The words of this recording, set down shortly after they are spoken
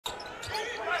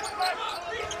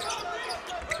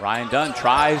Ryan Dunn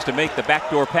tries to make the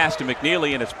backdoor pass to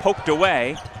McNeely and it's poked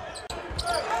away.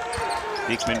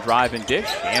 Beekman drive and dish.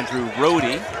 Andrew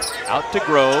Rohde out to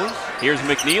Groves. Here's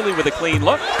McNeely with a clean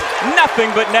look. Nothing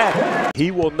but net.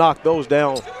 He will knock those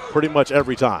down pretty much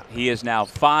every time. He is now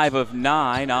 5 of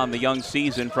 9 on the young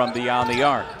season from beyond the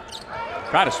arc.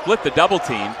 Try to split the double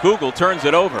team. Kugel turns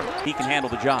it over. He can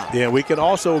handle the job. Yeah, we can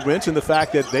also mention the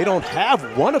fact that they don't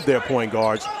have one of their point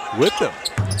guards with them.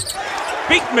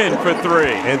 Beekman for 3.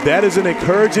 And that is an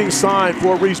encouraging sign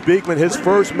for Reece Beekman, his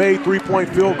first made three-point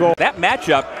field goal. That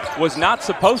matchup was not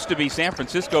supposed to be San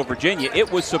Francisco, Virginia. It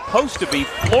was supposed to be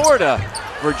Florida,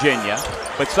 Virginia.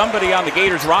 But somebody on the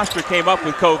Gators roster came up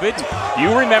with COVID.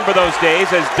 You remember those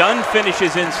days as Dunn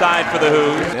finishes inside for the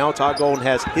Hoos. Now Todd Golden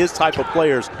has his type of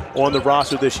players on the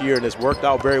roster this year, and it's worked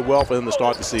out very well for him to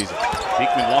start the season.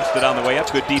 Beekman lost it on the way up.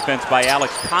 Good defense by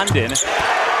Alex Condon.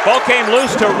 Ball came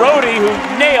loose to Rohde,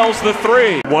 who nails the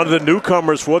 3. One of the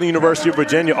newcomers for the University of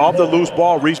Virginia off the loose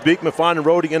ball. Reece Beekman finding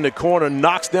Rohde in the corner,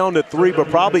 knocks down the 3, but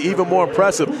probably even more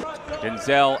impressive.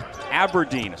 Denzel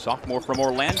Aberdeen, a sophomore from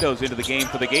Orlando, is into the game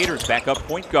for the Gators, backup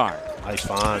point guard. Nice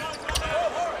find.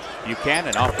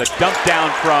 Buchanan off the dunk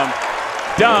down from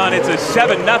Dunn. It's a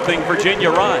 7-0 Virginia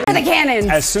run. The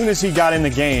cannon. As soon as he got in the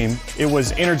game, it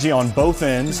was energy on both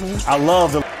ends. I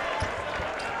love the...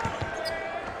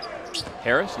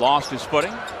 Harris lost his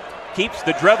footing, keeps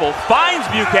the dribble, finds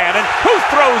Buchanan, who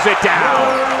throws it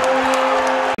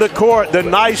down. The court, the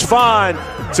nice find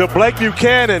to Blake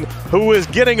Buchanan, who is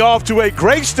getting off to a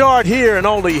great start here and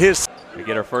only his. We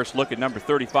get our first look at number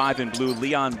 35 in blue,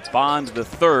 Leon Bond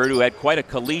III, who had quite a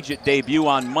collegiate debut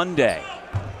on Monday.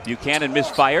 Buchanan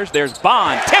misfires. There's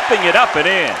Bond tipping it up and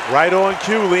in. Right on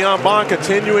cue, Leon Bond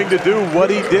continuing to do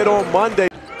what he did on Monday.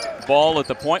 Ball at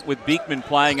the point with Beekman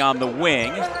playing on the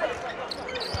wing.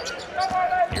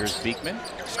 Here's Beekman.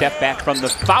 Step back from the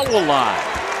foul line.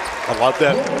 I love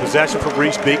that possession from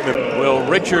Reece Beekman. Will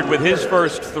Richard with his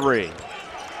first 3.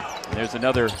 And there's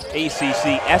another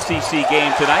ACC-SEC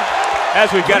game tonight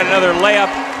as we've got another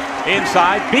layup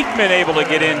inside. Beekman able to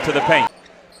get into the paint.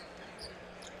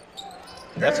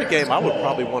 That's a game I would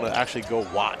probably want to actually go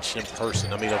watch in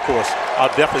person. I mean, of course,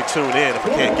 I'll definitely tune in if I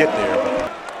can't get there.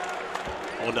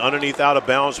 But on the underneath out of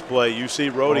bounds play, you see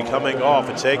Rohde coming off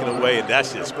and taking away, and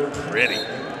that's just pretty.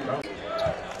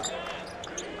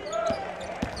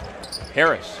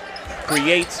 Harris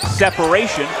creates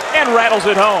separation and rattles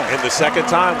it home. And the second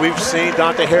time we've seen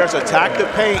Dante Harris attack the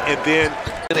paint and then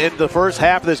in the first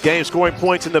half of this game scoring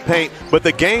points in the paint. But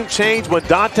the game changed when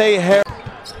Dante Harris.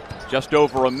 Just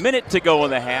over a minute to go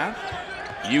in the half.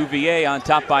 UVA on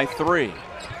top by 3.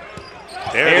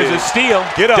 There's a steal.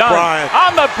 Get up, Dunn Ryan.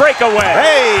 on the breakaway.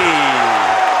 Hey!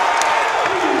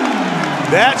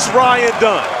 That's Ryan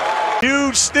Dunn.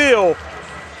 Huge steal.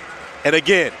 And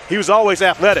again, he was always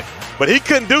athletic, but he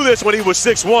couldn't do this when he was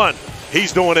 6'1".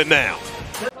 He's doing it now.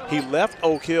 He left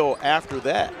Oak Hill after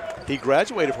that. He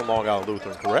graduated from Long Island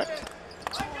Lutheran, correct?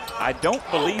 I don't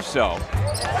believe so.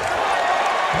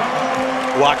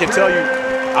 Well, I can tell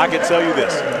you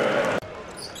this.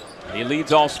 He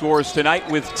leads all scorers tonight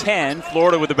with 10.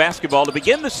 Florida with the basketball to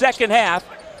begin the second half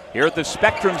here at the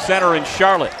Spectrum Center in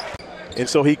Charlotte. And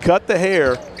so he cut the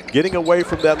hair, getting away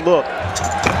from that look.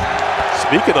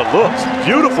 Speaking of looks,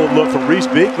 beautiful look from Reece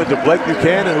Beekman to Blake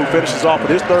Buchanan, who finishes off with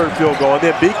his 3rd field goal, and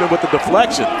then Beekman with the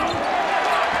deflection.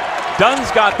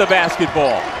 Dunn's got the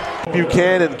basketball.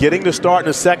 Buchanan getting the start in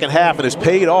the second half, and it's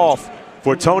paid off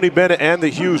for Tony Bennett and the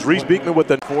Hughes. Reece Beekman with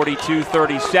the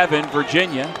 42-37,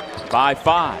 Virginia by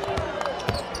 5.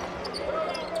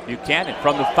 Buchanan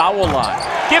from the foul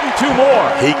line. Give him 2 more.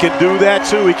 He can do that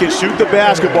too. He can shoot the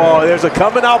basketball. There's a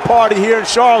coming out party here in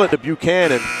Charlotte.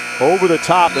 Buchanan over the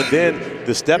top, and then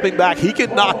the stepping back. He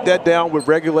can knock that down with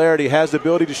regularity. Has the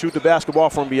ability to shoot the basketball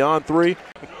from beyond 3.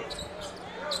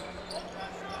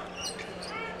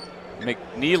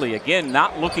 McNeely again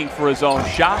not looking for his own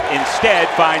shot. Instead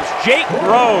finds Jake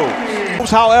Groves.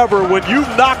 However, when you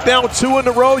knock down 2 in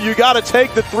a row, you got to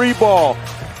take the 3 ball.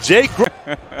 Jake Groves.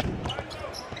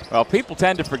 Well, people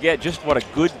tend to forget just what a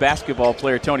good basketball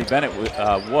player Tony Bennett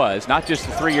was, not just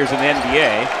the 3 years in the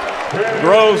NBA.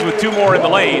 Groves with 2 more in the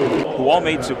lane, who all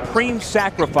made supreme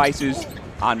sacrifices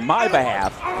on my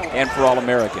behalf and for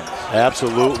All-Americans.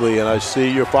 Absolutely, and I see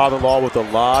your father-in-law with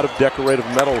a lot of decorative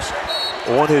medals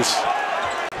on his.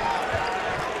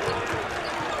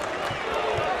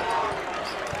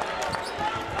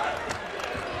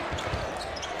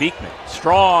 Beekman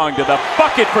strong to the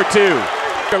bucket for 2.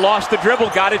 Lost the dribble,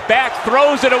 got it back,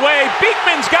 throws it away.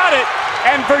 Beekman's got it,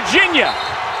 and Virginia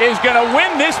is going to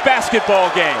win this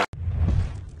basketball game.